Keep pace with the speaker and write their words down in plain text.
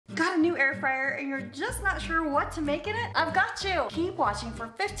new air fryer and you're just not sure what to make in it? I've got you! Keep watching for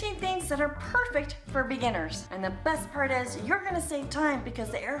 15 things that are perfect for beginners. And the best part is you're gonna save time because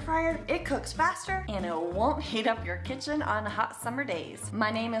the air fryer, it cooks faster and it won't heat up your kitchen on hot summer days.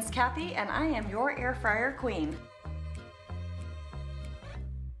 My name is Kathy and I am your air fryer queen.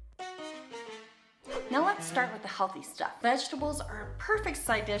 Now let's start with the healthy stuff. Vegetables are a perfect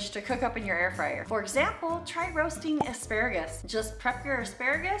side dish to cook up in your air fryer. For example, try roasting asparagus. Just prep your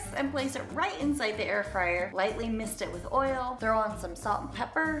asparagus and place it right inside the air fryer. Lightly mist it with oil, throw on some salt and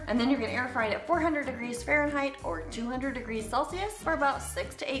pepper, and then you're gonna air fry it at 400 degrees Fahrenheit or 200 degrees Celsius for about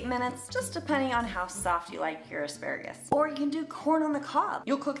 6 to 8 minutes, just depending on how soft you like your asparagus. Or you can do corn on the cob.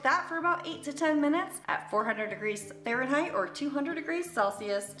 You'll cook that for about 8 to 10 minutes at 400 degrees Fahrenheit or 200 degrees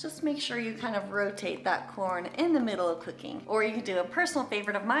Celsius. Just make sure you kind of rotate that corn in the middle of cooking. Or you can do a personal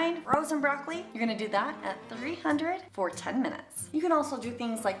favorite of mine, frozen broccoli. You're gonna do that at 300 for 10 minutes. You can also do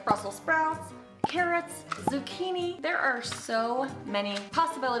things like Brussels sprouts, carrots, zucchini. There are so many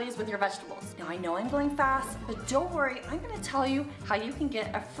possibilities with your vegetables. Now I know I'm going fast, but don't worry, I'm gonna tell you how you can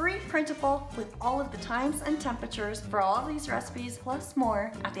get a free printable with all of the times and temperatures for all of these recipes plus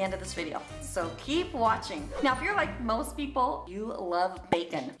more at the end of this video. So keep watching. Now if you're like most people, you love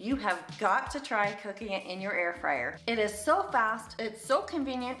bacon. You have got to try cooking it in your air fryer. It is so fast, it's so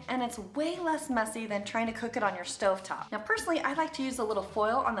convenient, and it's way less messy than trying to cook it on your stovetop. Now personally, I like to use a little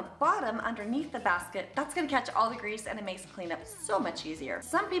foil on the bottom underneath the basket. That's gonna catch all the grease and it makes cleanup so much easier.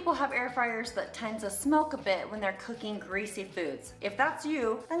 Some people have air fryers that tend to smoke a bit when they're cooking greasy foods. If that's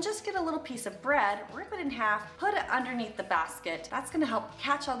you, then just get a little piece of bread, rip it in half, put it underneath the basket. That's gonna help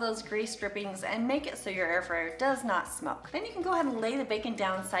catch all those grease drippings and make it so your air fryer does not smoke. Then you can go ahead and lay the bacon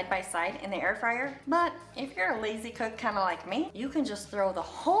down side by side in the air fryer. But if you're a lazy cook kind of like me, you can just throw the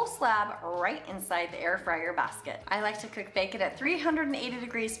whole slab right inside the air fryer basket. I like to cook bacon at 380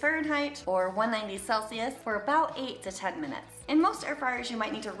 degrees Fahrenheit or 190 Celsius for about 8 to 10 minutes. In most air fryers, you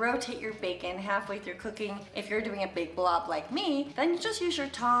might need to rotate your bacon halfway through cooking. If you're doing a big blob like me, then you just use your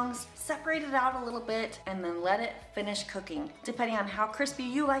tongs, separate it out a little bit, and then let it finish cooking. Depending on how crispy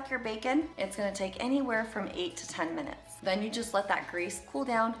you like your bacon, it's gonna take anywhere from 8 to 10 minutes. Then you just let that grease cool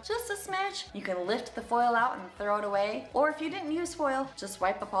down just a smidge. You can lift the foil out and throw it away. Or if you didn't use foil, just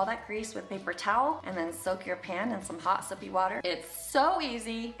wipe up all that grease with paper towel and then soak your pan in some hot soapy water. It's so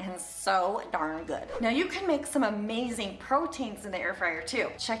easy and so darn good. Now you can make some amazing proteins in the air fryer too.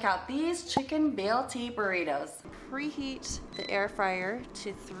 Check out these chicken BLT burritos. Preheat the air fryer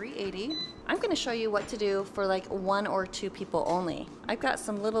to 380. I'm gonna show you what to do for like 1 or 2 people only. I've got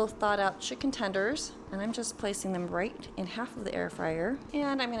some little thawed out chicken tenders and I'm just placing them right in half of the air fryer.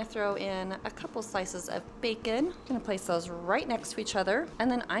 And I'm gonna throw in a couple slices of bacon. I'm gonna place those right next to each other. And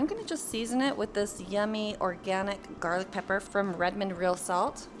then I'm gonna just season it with this yummy organic garlic pepper from Redmond Real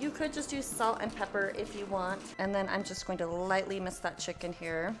Salt. You could just use salt and pepper if you want. And then I'm just going to lightly mist that chicken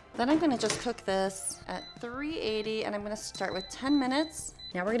here. Then I'm gonna just cook this at 380 and I'm gonna start with 10 minutes.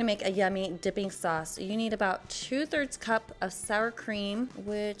 Now we're gonna make a yummy dipping sauce. You need about 2/3 cup of sour cream,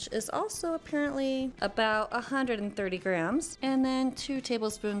 which is also apparently about 130 grams. And then 2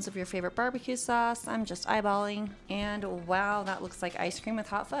 tablespoons of your favorite barbecue sauce. I'm just eyeballing. And wow, that looks like ice cream with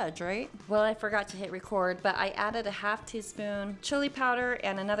hot fudge, right? Well, I forgot to hit record, but I added a half teaspoon chili powder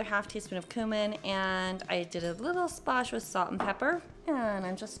and another half teaspoon of cumin, and I did a little splash with salt and pepper. And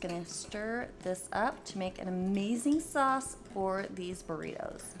I'm just gonna stir this up to make an amazing sauce for these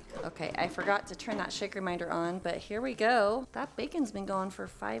burritos. Okay, I forgot to turn that shake reminder on, but here we go. That bacon's been going for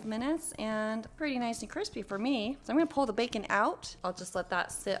 5 minutes and pretty nice and crispy for me. So I'm gonna pull the bacon out. I'll just let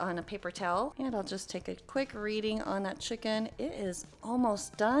that sit on a paper towel and I'll just take a quick reading on that chicken. It is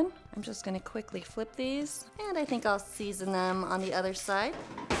almost done. I'm just gonna quickly flip these and I think I'll season them on the other side.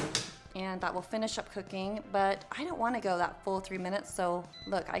 And that will finish up cooking, but I don't want to go that full 3 minutes, so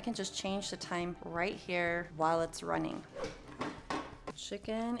look, I can just change the time right here while it's running.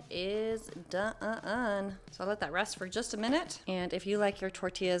 Chicken is done. So I'll let that rest for just a minute. And if you like your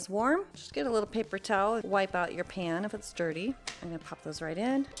tortillas warm, just get a little paper towel, wipe out your pan if it's dirty. I'm gonna pop those right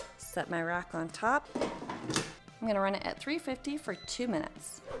in, set my rack on top. I'm gonna run it at 350 for 2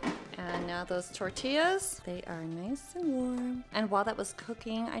 minutes. And now those tortillas, they are nice and warm. And while that was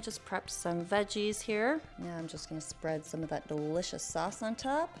cooking, I just prepped some veggies here. Now I'm just gonna spread some of that delicious sauce on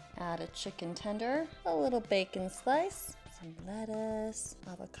top. Add a chicken tender, a little bacon slice, some lettuce,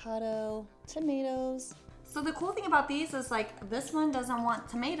 avocado, tomatoes. So the cool thing about these is like this one doesn't want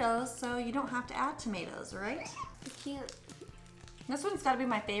tomatoes, so you don't have to add tomatoes, right? Cute. This one's gotta be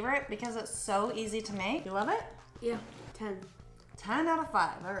my favorite because it's so easy to make. You love it? Yeah, 10. 10 out of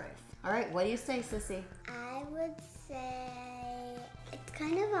 5, all right. All right, what do you say, Sissy? I would say it's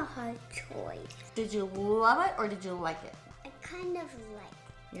kind of a hard choice. Did you love it or did you like it? I kind of like.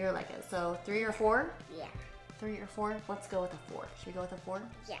 You like it. So 3 or 4? Yeah. 3 or 4? Let's go with a 4. Should we go with a 4?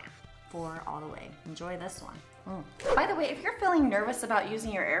 Yeah. 4 all the way. Enjoy this one. By the way, if you're feeling nervous about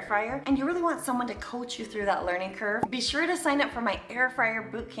using your air fryer and you really want someone to coach you through that learning curve, be sure to sign up for my Air Fryer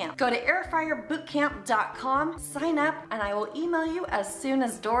Bootcamp. Go to airfryerbootcamp.com, sign up, and I will email you as soon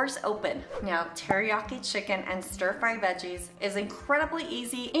as doors open. Now, teriyaki chicken and stir-fry veggies is incredibly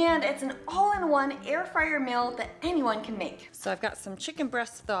easy, and it's an all-in-one air fryer meal that anyone can make. So I've got some chicken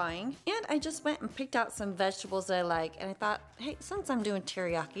breast thawing, and I just went and picked out some vegetables that I like, and I thought, hey, since I'm doing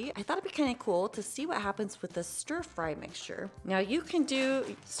teriyaki, I thought it'd be kind of cool to see what happens with this stir-fry mixture. Now you can do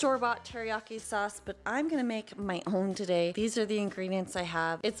store-bought teriyaki sauce, but I'm gonna make my own today. These are the ingredients I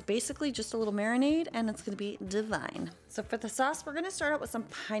have. It's basically just a little marinade and it's gonna be divine. So for the sauce, we're gonna start out with some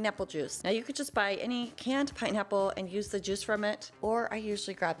pineapple juice. Now you could just buy any canned pineapple and use the juice from it, or I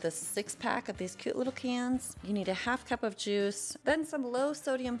usually grab this 6-pack of these cute little cans. You need a 1/2 cup of juice, then some low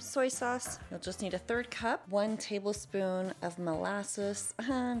sodium soy sauce. You'll just need a 1/3 cup, 1 tablespoon of molasses.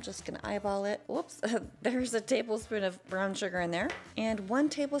 I'm just gonna eyeball it. Whoops, there's a tablespoon of brown sugar in there, and 1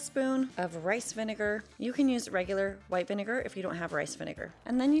 tablespoon of rice vinegar. You can use regular white vinegar if you don't have rice vinegar.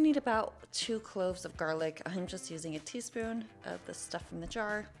 And then you need about 2 cloves of garlic. I'm just using a teaspoon of the stuff from the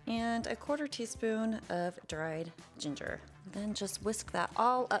jar and a 1/4 teaspoon of dried ginger. Then just whisk that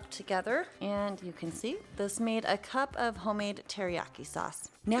all up together, and you can see this made a cup of homemade teriyaki sauce.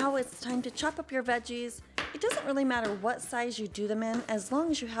 Now it's time to chop up your veggies. It doesn't really matter what size you do them in, as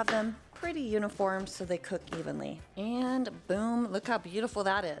long as you have them pretty uniform so they cook evenly. And boom, look how beautiful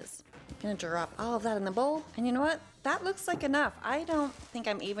that is. I'm gonna drop all of that in the bowl, and you know what? That looks like enough. I don't think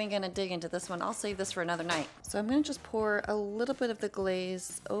I'm even gonna dig into this one. I'll save this for another night. So I'm gonna just pour a little bit of the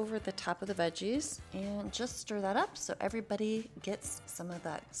glaze over the top of the veggies and just stir that up so everybody gets some of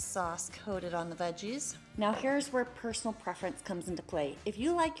that sauce coated on the veggies. Now here's where personal preference comes into play. If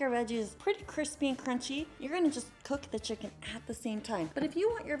you like your veggies pretty crispy and crunchy, you're gonna just cook the chicken at the same time. But if you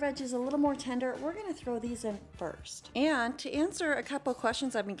want your veggies a little more tender, we're gonna throw these in first. And to answer a couple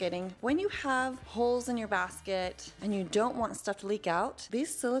questions I've been getting, when you have holes in your basket and you don't want stuff to leak out,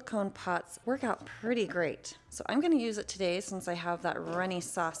 these silicone pots work out pretty great. So I'm gonna use it today since I have that runny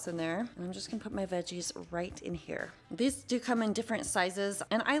sauce in there. And I'm just gonna put my veggies right in here. These do come in different sizes,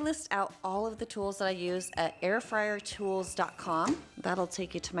 and I list out all of the tools that I use at airfryertools.com. That'll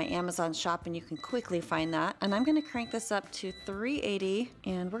take you to my Amazon shop and you can quickly find that. And I'm gonna crank this up to 380,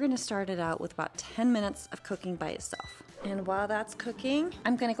 and we're gonna start it out with about 10 minutes of cooking by itself. And while that's cooking,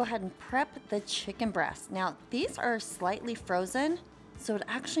 I'm gonna go ahead and prep the chicken breasts. Now, these are slightly frozen, so it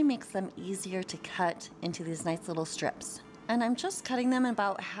actually makes them easier to cut into these nice little strips. And I'm just cutting them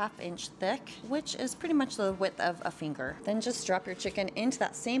about 1/2 inch thick, which is pretty much the width of a finger. Then just drop your chicken into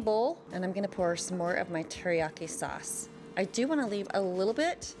that same bowl, and I'm gonna pour some more of my teriyaki sauce. I do wanna leave a little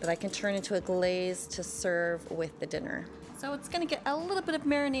bit that I can turn into a glaze to serve with the dinner. So it's gonna get a little bit of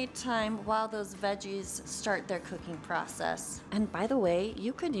marinade time while those veggies start their cooking process. And by the way,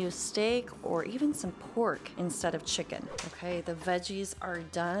 you could use steak or even some pork instead of chicken. Okay, the veggies are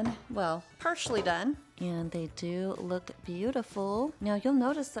done, well, partially done. And they do look beautiful. Now you'll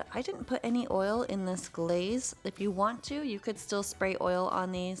notice that I didn't put any oil in this glaze. If you want to, you could still spray oil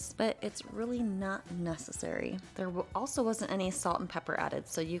on these, but it's really not necessary. There also wasn't any salt and pepper added,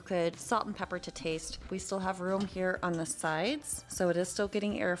 so you could salt and pepper to taste. We still have room here on the sides, so it is still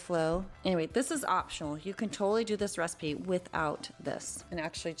getting airflow. Anyway, this is optional. You can totally do this recipe without this. And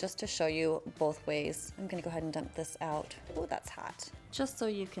actually, just to show you both ways, I'm gonna go ahead and dump this out. Oh, that's hot. Just so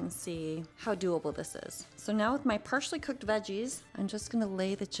you can see how doable this is. So now with my partially cooked veggies, I'm just gonna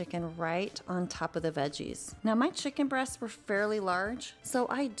lay the chicken right on top of the veggies. Now my chicken breasts were fairly large, so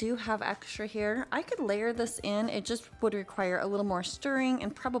I do have extra here. I could layer this in, it just would require a little more stirring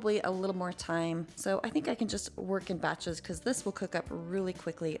and probably a little more time. So I think I can just work in batches because this will cook up really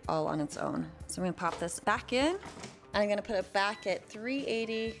quickly all on its own. So I'm gonna pop this back in, and I'm gonna put it back at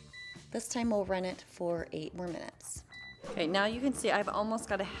 380. This time we'll run it for 8 more minutes. Okay, now you can see I've almost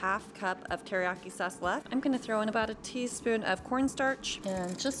got a 1/2 cup of teriyaki sauce left. I'm gonna throw in about a teaspoon of cornstarch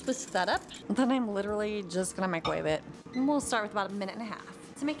and just whisk that up. And then I'm literally just gonna microwave it. And we'll start with about 1.5 minutes.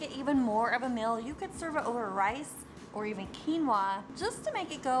 To make it even more of a meal, you could serve it over rice or even quinoa just to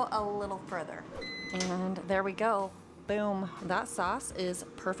make it go a little further. And there we go. Boom, that sauce is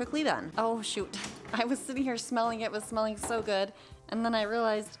perfectly done. Oh shoot, I was sitting here smelling it was smelling so good, and then I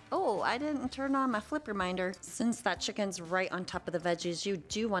realized, oh, I didn't turn on my flip reminder. Since that chicken's right on top of the veggies, you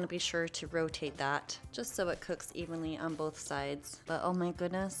do want to be sure to rotate that just so it cooks evenly on both sides. But oh my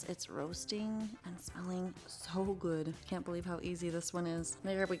goodness, it's roasting and smelling so good. Can't believe how easy this one is.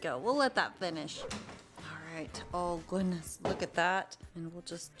 There we go. We'll let that finish. All right. Oh goodness, look at that. And we'll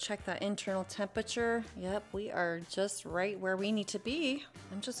just check that internal temperature. Yep, we are just right where we need to be.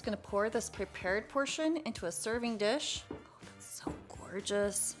 I'm just gonna pour this prepared portion into a serving dish. Oh, that's so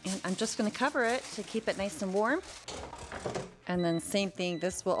gorgeous. And I'm just gonna cover it to keep it nice and warm. And then same thing,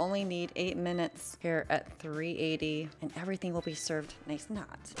 this will only need 8 minutes here at 380, and everything will be served nice and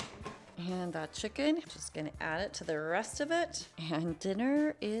hot. And that chicken, just gonna add it to the rest of it, and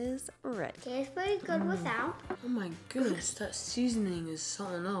dinner is ready. Tastes pretty good without. Oh my goodness, that seasoning is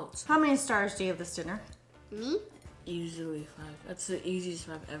something else. How many stars do you give this dinner? Me? Easily 5. That's the easiest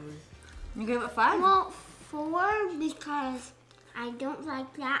 5 ever. You give it 5? Well, 4 because I don't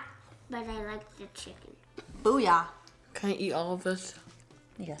like that, but I like the chicken. Booyah. Can I eat all of this?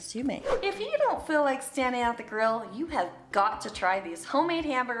 Yes, you may. If you don't feel like standing at the grill, you have got to try these homemade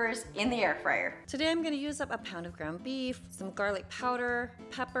hamburgers in the air fryer. Today I'm gonna use up a pound of ground beef, some garlic powder,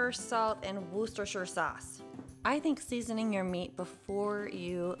 pepper, salt, and Worcestershire sauce. I think seasoning your meat before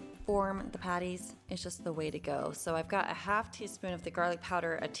you form the patties is just the way to go. So I've got a half teaspoon of the garlic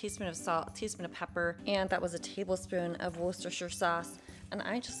powder, a teaspoon of salt, a teaspoon of pepper, and that was a tablespoon of Worcestershire sauce. And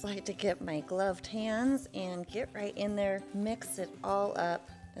I just like to get my gloved hands and get right in there, mix it all up.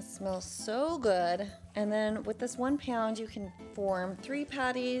 It smells so good. And then with this 1 pound, you can form 3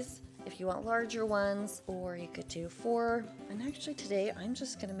 patties if you want larger ones, or you could do 4. And actually today, I'm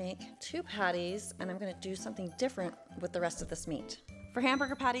just gonna make 2 patties, and I'm gonna do something different with the rest of this meat. For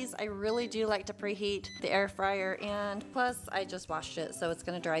hamburger patties, I really do like to preheat the air fryer, and plus I just washed it, so it's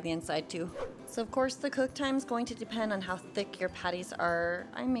gonna dry the inside too. So of course the cook time is going to depend on how thick your patties are.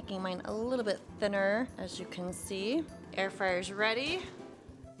 I'm making mine a little bit thinner, as you can see. Air fryer's ready,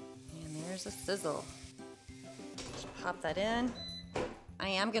 and there's a sizzle. Just pop that in. I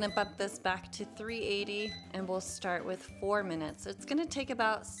am gonna bump this back to 380, and we'll start with 4 minutes. It's gonna take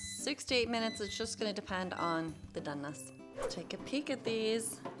about 6 to 8 minutes. It's just gonna depend on the doneness. Take a peek at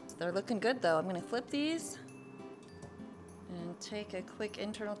these. They're looking good though. I'm gonna flip these and take a quick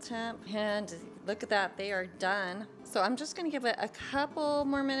internal temp, and look at that, they are done. So I'm just gonna give it a couple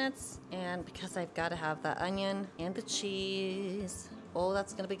more minutes, and because I've gotta have the onion and the cheese. Oh,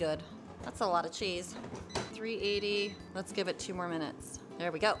 that's gonna be good. That's a lot of cheese. 380, let's give it 2 more minutes.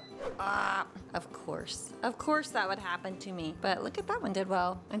 There we go. Ah, of course that would happen to me. But look at that one did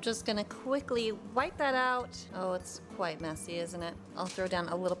well. I'm just gonna quickly wipe that out. Oh, it's quite messy, isn't it? I'll throw down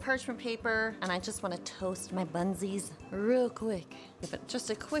a little parchment paper, and I just wanna toast my bunsies real quick. Give it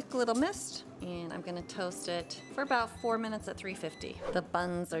just a quick little mist, and I'm gonna toast it for about 4 minutes at 350. The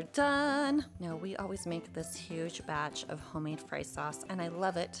buns are done. Now, we always make this huge batch of homemade fry sauce, and I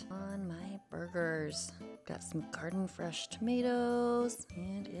love it on my burgers. Got some garden fresh tomatoes,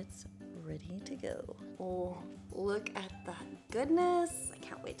 and it's ready to go. Oh, look at that goodness. I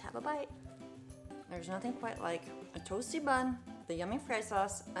can't wait to have a bite. There's nothing quite like a toasty bun, the yummy fry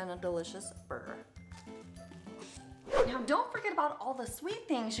sauce, and a delicious burger. Now, don't forget about all the sweet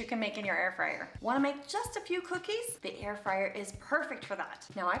things you can make in your air fryer. Want to make just a few cookies? The air fryer is perfect for that.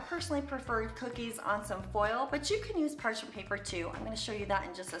 Now, I personally prefer cookies on some foil, but you can use parchment paper too. I'm going to show you that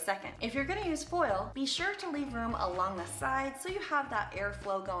in just a second. If you're going to use foil, be sure to leave room along the sides so you have that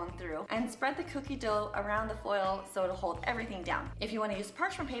airflow going through, and spread the cookie dough around the foil so it'll hold everything down. If you want to use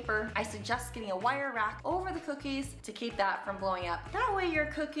parchment paper, I suggest getting a wire rack over the cookies to keep that from blowing up. That way your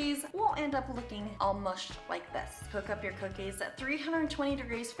cookies won't end up looking all mushed like this. Cook up your cookies at 320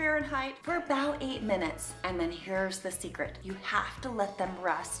 degrees Fahrenheit for about 8 minutes. And then here's the secret. You have to let them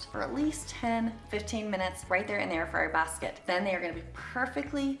rest for at least 10-15 minutes right there in the air fryer basket. Then they are gonna be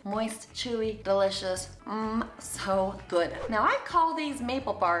perfectly moist, chewy, delicious. So good. Now, I call these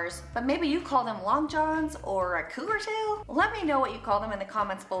maple bars, but maybe you call them long johns or a cougar tail? Let me know what you call them in the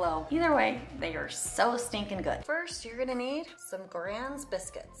comments below. Either way, they are so stinking good. First, you're gonna need some Grands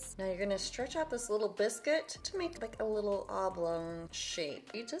biscuits. Now, you're gonna stretch out this little biscuit to make like a little oblong shape.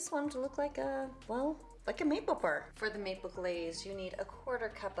 You just want it to look like a, well, like a maple bar. For the maple glaze, you need a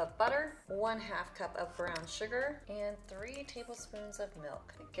 1/4 cup of butter, 1/2 cup of brown sugar, and 3 tablespoons of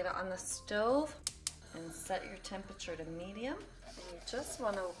milk. Get it on the stove and set your temperature to medium. And you just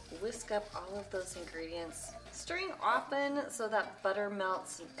want to whisk up all of those ingredients Stirring often so that butter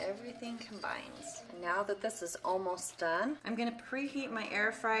melts and everything combines. And now that this is almost done, I'm gonna preheat my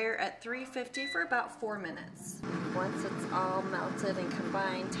air fryer at 350 for about 4 minutes. Once it's all melted and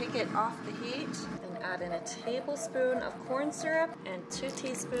combined, take it off the heat and add in a tablespoon of corn syrup and 2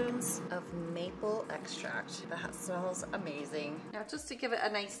 teaspoons of maple extract. That smells amazing. Now just to give it a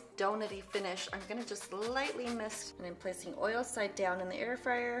nice donutty finish, I'm gonna just lightly mist, and I'm placing oil side down in the air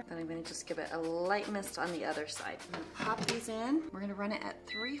fryer. Then I'm gonna just give it a light mist on the other side. I'm gonna pop these in. We're gonna run it at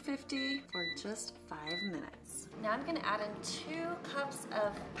 350 for just 5 minutes. Now I'm gonna add in 2 cups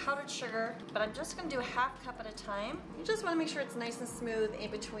of powdered sugar, but I'm just gonna do a half cup at a time. You just wanna make sure it's nice and smooth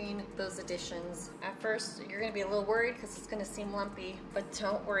in between those additions. At first, you're gonna be a little worried because it's gonna seem lumpy, but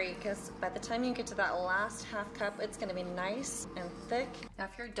don't worry, because by the time you get to that last half cup, it's gonna be nice and thick. Now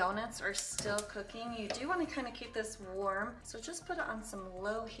if your donuts are still cooking, you do wanna kinda keep this warm, so just put it on some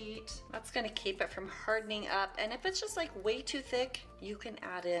low heat. That's gonna keep it from hardening up, and if it's just like way too thick, you can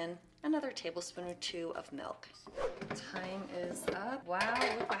add in another tablespoon or 2 of milk. Time is up. Wow,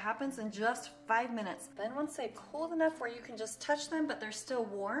 look what happens in just 5 minutes. Then once they're cold enough where you can just touch them but they're still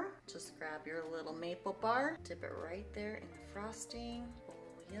warm, just grab your little maple bar, dip it right there in the frosting. Oh,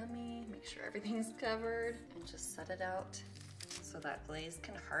 yummy. Make sure everything's covered and just set it out so that glaze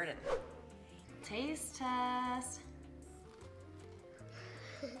can harden. Taste test.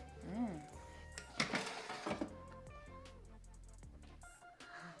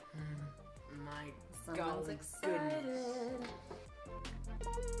 My Someone's golly excited. goodness.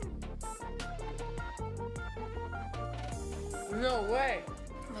 No way.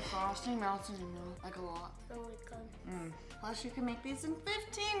 The frosting melts in your mouth like a lot. Really good. Plus you can make these in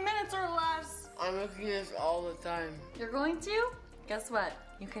 15 minutes or less. I'm making this all the time. You're going to? Guess what?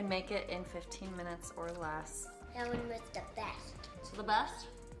 You can make it in 15 minutes or less. That one was the best. So the best?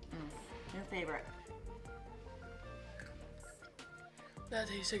 Your favorite. That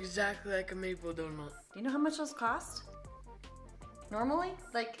tastes exactly like a maple donut. Do you know how much those cost? Normally?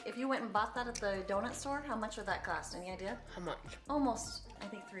 Like if you went and bought that at the donut store, how much would that cost? Any idea? How much? Almost, I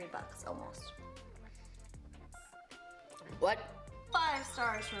think $3, almost. What? 5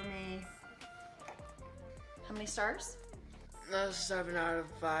 stars for me. How many stars? That's 7 out of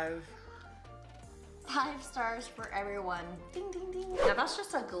 5. 5 stars for everyone. Ding, ding, ding. Now that's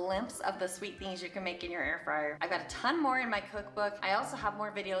just a glimpse of the sweet things you can make in your air fryer. I've got a ton more in my cookbook. I also have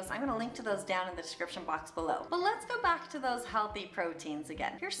more videos. I'm gonna link to those down in the description box below. But let's go back to those healthy proteins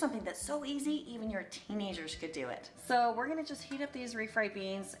again. Here's something that's so easy, even your teenagers could do it. So we're gonna just heat up these refried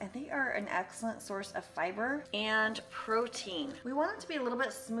beans, and they are an excellent source of fiber and protein. We want it to be a little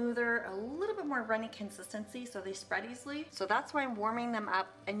bit smoother, a little bit more runny consistency so they spread easily. So that's why I'm warming them up,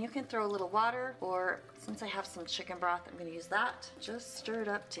 and you can throw a little water, or since I have some chicken broth, I'm gonna use that. Just stir it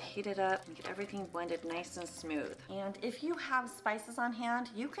up to heat it up and get everything blended nice and smooth. And if you have spices on hand,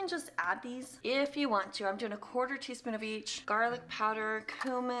 you can just add these if you want to. I'm doing a 1/4 teaspoon of each. Garlic powder,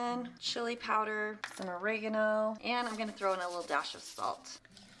 cumin, chili powder, some oregano, and I'm gonna throw in a little dash of salt.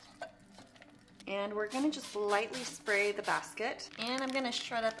 And we're gonna just lightly spray the basket. And I'm gonna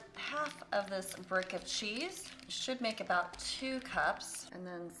shred up half of this brick of cheese. It should make about 2 cups. And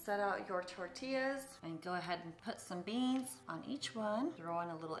then set out your tortillas and go ahead and put some beans on each one. Throw in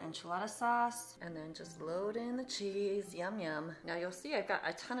a little enchilada sauce and then just load in the cheese. Yum, yum. Now you'll see I've got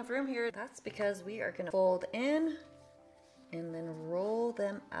a ton of room here. That's because we are gonna fold in and then roll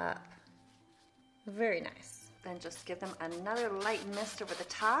them up. Very nice. Then just give them another light mist over the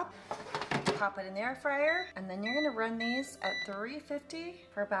top. Pop it in the air fryer, and then you're gonna run these at 350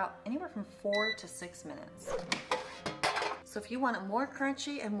 for about anywhere from 4 to 6 minutes. So if you want it more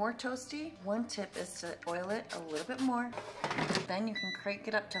crunchy and more toasty, one tip is to oil it a little bit more. Then you can crank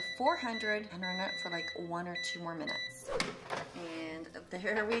it up to 400 and run it for like 1 or 2 more minutes. And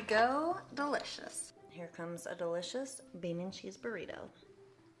there we go, delicious. Here comes a delicious bean and cheese burrito.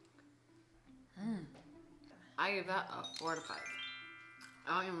 I give that a 4 out of 5.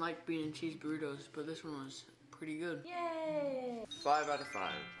 I don't even like bean and cheese burritos, but this one was pretty good. Yay! 5 out of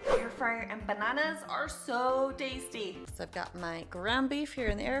 5. Air fryer empanadas are so tasty. So I've got my ground beef here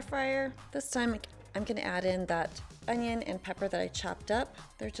in the air fryer. This time I'm gonna add in that onion and pepper that I chopped up.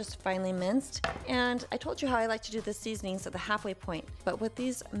 They're just finely minced. And I told you how I like to do the seasonings at the halfway point. But with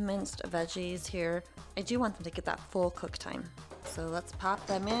these minced veggies here, I do want them to get that full cook time. So let's pop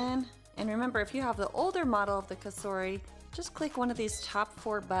them in. And remember, if you have the older model of the Kasori, just click one of these top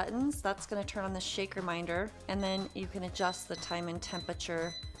 4 buttons. That's gonna turn on the shake reminder, and then you can adjust the time and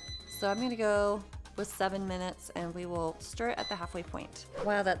temperature. So I'm gonna go with 7 minutes, and we will stir it at the halfway point.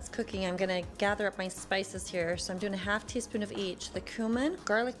 While that's cooking, I'm gonna gather up my spices here. So I'm doing a 1/2 teaspoon of each. The cumin,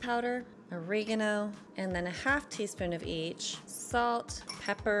 garlic powder, oregano, and then a half teaspoon of each, salt,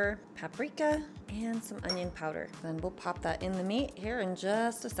 pepper, paprika, and some onion powder. Then we'll pop that in the meat here in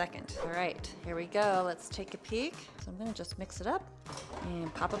just a second. All right, here we go. Let's take a peek. So I'm gonna just mix it up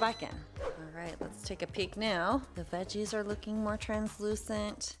and pop it back in. All right, let's take a peek now. The veggies are looking more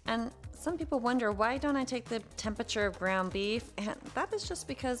translucent. And some people wonder, why don't I take the temperature of ground beef? And that is just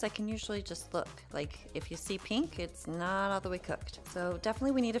because I can usually just look. Like if you see pink, it's not all the way cooked. So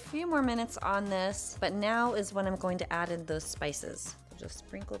definitely we need a few more minutes on this, but now is when I'm going to add in those spices. Just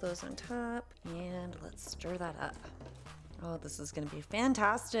sprinkle those on top and let's stir that up. Oh, this is gonna be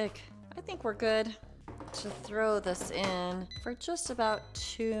fantastic. I think we're good to throw this in for just about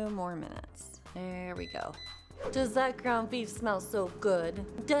 2 more minutes. There we go. Does that ground beef smell so good?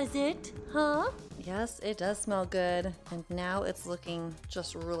 Does it? Huh? Yes, it does smell good. And now it's looking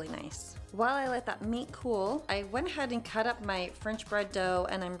just really nice. While I let that meat cool, I went ahead and cut up my French bread dough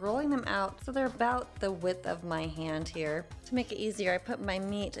and I'm rolling them out so they're about the width of my hand here. To make it easier, I put my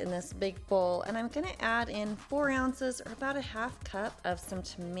meat in this big bowl and I'm gonna add in 4 ounces or about a half cup of some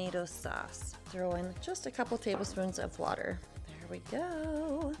tomato sauce. Throw in just a couple tablespoons of water. There we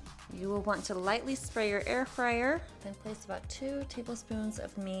go. You will want to lightly spray your air fryer, then place about 2 tablespoons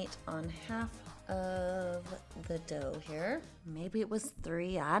of meat on half of the dough here. Maybe it was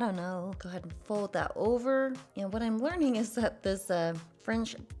 3, I don't know. Go ahead and fold that over. And what I'm learning is that this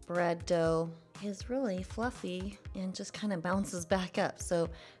French bread dough is really fluffy and just kind of bounces back up. So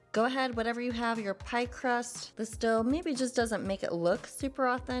go ahead, whatever you have, your pie crust. This dough maybe just doesn't make it look super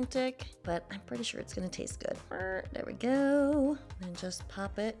authentic, but I'm pretty sure it's gonna taste good. There we go. And just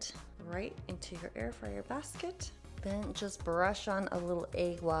pop it right into your air fryer basket. Then just brush on a little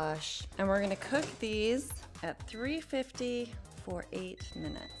egg wash. And we're gonna cook these at 350 for 8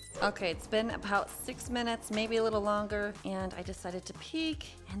 minutes. Okay, it's been about 6 minutes, maybe a little longer, and I decided to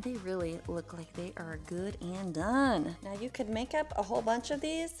peek, and they really look like they are good and done. Now you could make up a whole bunch of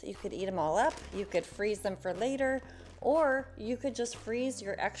these. You could eat them all up. You could freeze them for later, or you could just freeze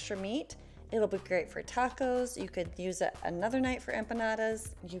your extra meat. It'll be great for tacos. You could use it another night for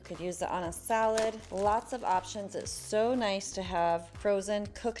empanadas. You could use it on a salad. Lots of options. It's so nice to have frozen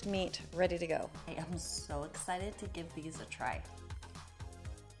cooked meat ready to go. I am so excited to give these a try.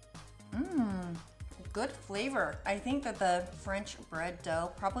 Good flavor. I think that the French bread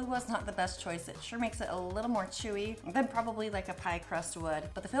dough probably was not the best choice. It sure makes it a little more chewy than probably like a pie crust would,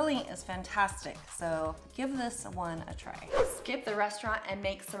 but the filling is fantastic. So give this one a try. Skip the restaurant and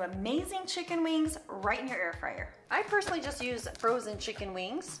make some amazing chicken wings right in your air fryer. I personally just use frozen chicken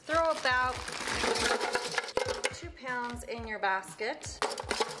wings. Throw about 2 pounds in your basket.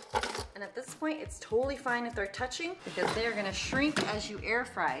 And at this point, it's totally fine if they're touching because they are gonna shrink as you air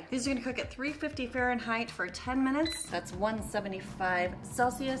fry. These are gonna cook at 350 Fahrenheit for 10 minutes. That's 175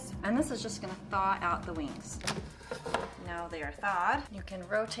 Celsius. And this is just gonna thaw out the wings. Now they are thawed. You can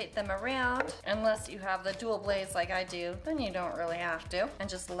rotate them around. Unless you have the dual blades like I do, then you don't really have to. And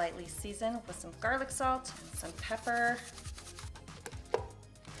just lightly season with some garlic salt and some pepper.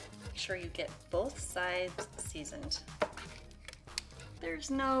 Make sure you get both sides seasoned.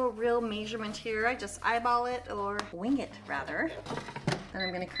 There's no real measurement here. I just eyeball it, or wing it rather. Then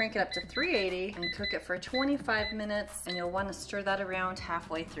I'm gonna crank it up to 380 and cook it for 25 minutes, and you'll wanna stir that around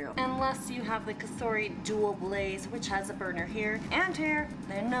halfway through. Unless you have the Kasori dual blaze, which has a burner here and here,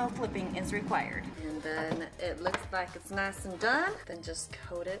 then no flipping is required. And then it looks like it's nice and done. Then just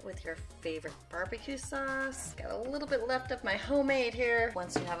coat it with your favorite barbecue sauce. Got a little bit left of my homemade here.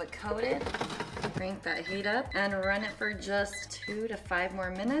 Once you have it coated, crank that heat up and run it for just 2 to 5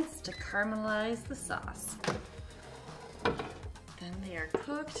 more minutes to caramelize the sauce. Then they are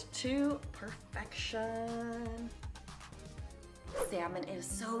cooked to perfection. Salmon is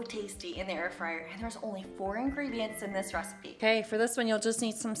so tasty in the air fryer, and there's only 4 ingredients in this recipe. Okay, for this one you'll just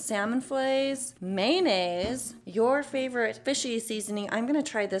need some salmon fillets, mayonnaise, your favorite fishy seasoning. I'm gonna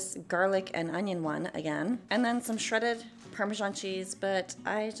try this garlic and onion one again, and then some shredded Parmesan cheese, but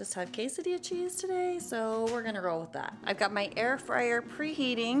I just have quesadilla cheese today, so we're gonna roll with that. I've got my air fryer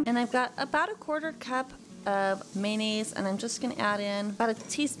preheating, and I've got about a 1/4 cup of mayonnaise, and I'm just gonna add in about a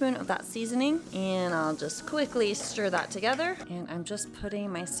teaspoon of that seasoning, and I'll just quickly stir that together. And I'm just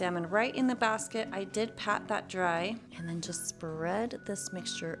putting my salmon right in the basket. I did pat that dry, and then just spread this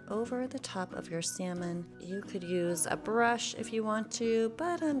mixture over the top of your salmon. You could use a brush if you want to,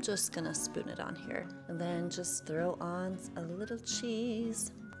 but I'm just gonna spoon it on here. And then just throw on a little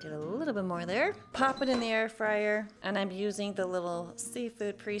cheese. Get a little bit more there. Pop it in the air fryer, and I'm using the little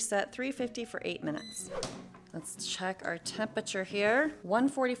seafood preset, 350 for 8 minutes. Let's check our temperature here.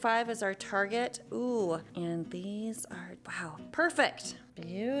 145 is our target. Ooh, and these are Wow, perfect.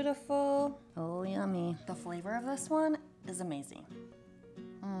 Beautiful. Oh, yummy. The flavor of this one is amazing.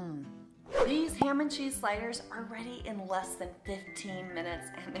 These ham and cheese sliders are ready in less than 15 minutes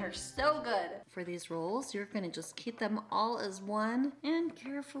and they're so good. For these rolls, you're gonna just keep them all as one and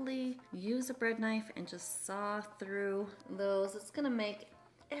carefully use a bread knife and just saw through those. It's gonna make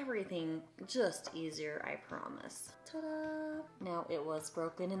everything just easier, I promise. Ta-da! Now it was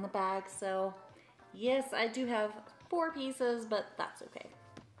broken in the bag, so yes, I do have 4 pieces, but that's okay.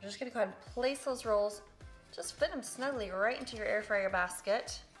 I'm just gonna go ahead and place those rolls, just fit them snugly right into your air fryer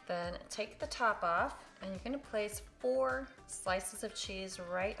basket. Then take the top off and you're gonna place 4 slices of cheese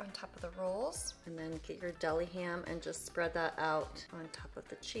right on top of the rolls. And then get your deli ham and just spread that out on top of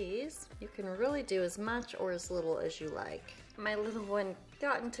the cheese. You can really do as much or as little as you like. My little one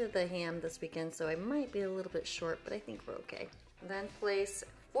got into the ham this weekend, so I might be a little bit short, but I think we're okay. Then place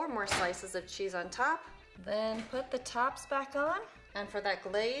 4 more slices of cheese on top. Then put the tops back on. And for that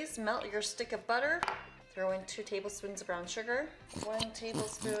glaze, melt your stick of butter. Throw in 2 tablespoons of brown sugar, 1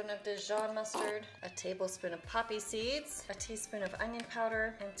 tablespoon of Dijon mustard, a tablespoon of poppy seeds, a teaspoon of onion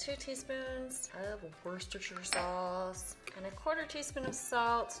powder, and 2 teaspoons of Worcestershire sauce, and a 1/4 teaspoon of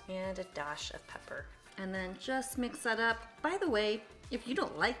salt, and a dash of pepper. And then just mix that up. By the way, if you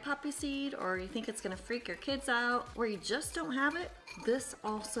don't like poppy seed, or you think it's gonna freak your kids out, or you just don't have it, this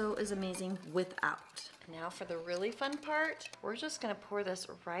also is amazing without. Now for the really fun part, we're just gonna pour this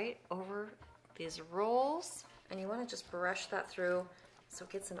right over these rolls, and you want to just brush that through so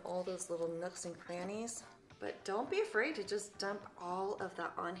it gets in all those little nooks and crannies. But don't be afraid to just dump all of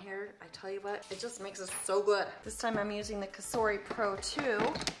that on here. I tell you what, it just makes it so good. This time I'm using the Kasori Pro 2,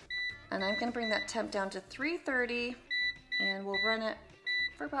 and I'm gonna bring that temp down to 330, and we'll run it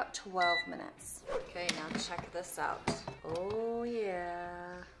for about 12 minutes. Okay, now check this out. Oh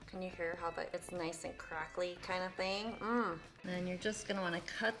yeah. Can you hear how it's nice and crackly kind of thing? Then you're just gonna wanna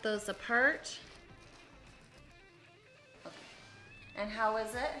cut those apart. Okay. And how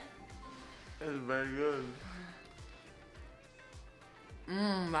is it? It's very good.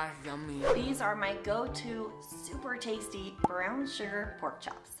 That's yummy. These are my go-to super tasty brown sugar pork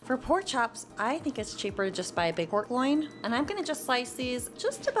chops. For pork chops, I think it's cheaper to just buy a big pork loin. And I'm gonna just slice these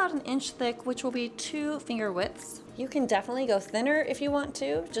just about 1 inch thick, which will be 2 finger widths. You can definitely go thinner if you want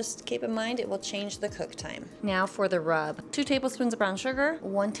to. Just keep in mind it will change the cook time. Now for the rub. 2 tablespoons of brown sugar,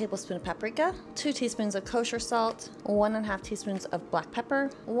 1 tablespoon of paprika, 2 teaspoons of kosher salt, 1½ teaspoons of black pepper,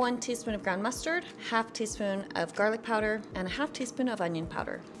 1 teaspoon of ground mustard, 1/2 teaspoon of garlic powder, and 1/2 teaspoon of onion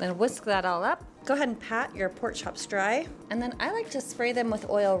powder. Then whisk that all up. Go ahead and pat your pork chops dry. And then I like to spray them with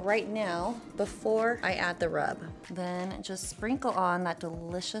oil right now before I add the rub. Then just sprinkle on that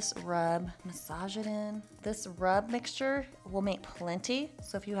delicious rub, massage it in. This rub mixture will make plenty.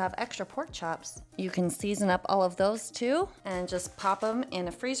 So if you have extra pork chops, you can season up all of those too and just pop them in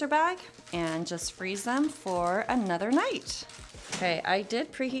a freezer bag and just freeze them for another night. Okay, I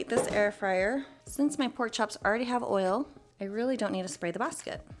did preheat this air fryer. Since my pork chops already have oil, I really don't need to spray the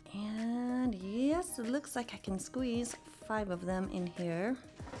basket. And yes, it looks like I can squeeze 5 of them in here.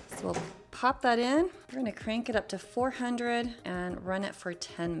 So we'll pop that in. We're gonna crank it up to 400 and run it for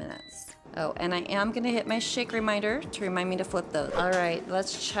 10 minutes. Oh, and I am gonna hit my shake reminder to remind me to flip those. All right,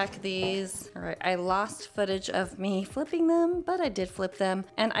 let's check these. All right, I lost footage of me flipping them, but I did flip them.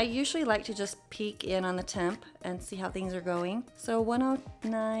 And I usually like to just peek in on the temp and see how things are going. So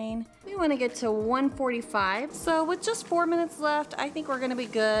 109, we wanna get to 145. So with just 4 minutes left, I think we're gonna be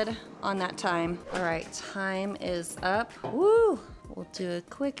good on that time. All right, time is up. Woo! We'll do a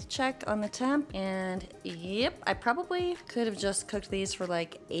quick check on the temp, and yep, I probably could have just cooked these for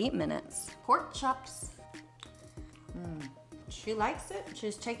like 8 minutes. Pork chops. She likes it.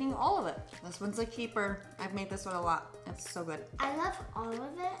 She's taking all of it. This one's a keeper. I've made this one a lot. It's so good. I love all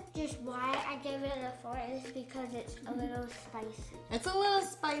of it. Just why I gave it a 4 is because it's a little spicy. It's a little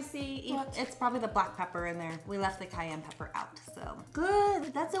spicy. It's probably the black pepper in there. We left the cayenne pepper out, so.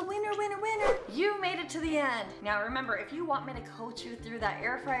 Good, that's a winner, winner, winner. You made it to the end. Now remember, if you want me to coach you through that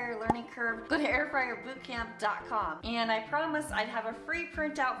air fryer learning curve, go to airfryerbootcamp.com. And I promise I'd have a free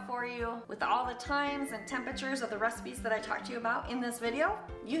printout for you with all the times and temperatures of the recipes that I talked to you about in this video.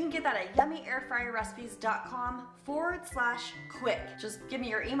 You can get that at yummyairfryerrecipes.com/quick. Just give me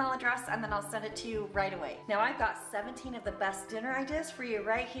your email address and then I'll send it to you right away. Now I've got 17 of the best dinner ideas for you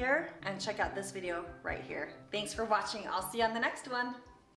right here, and check out this video right here. Thanks for watching. I'll see you on the next one.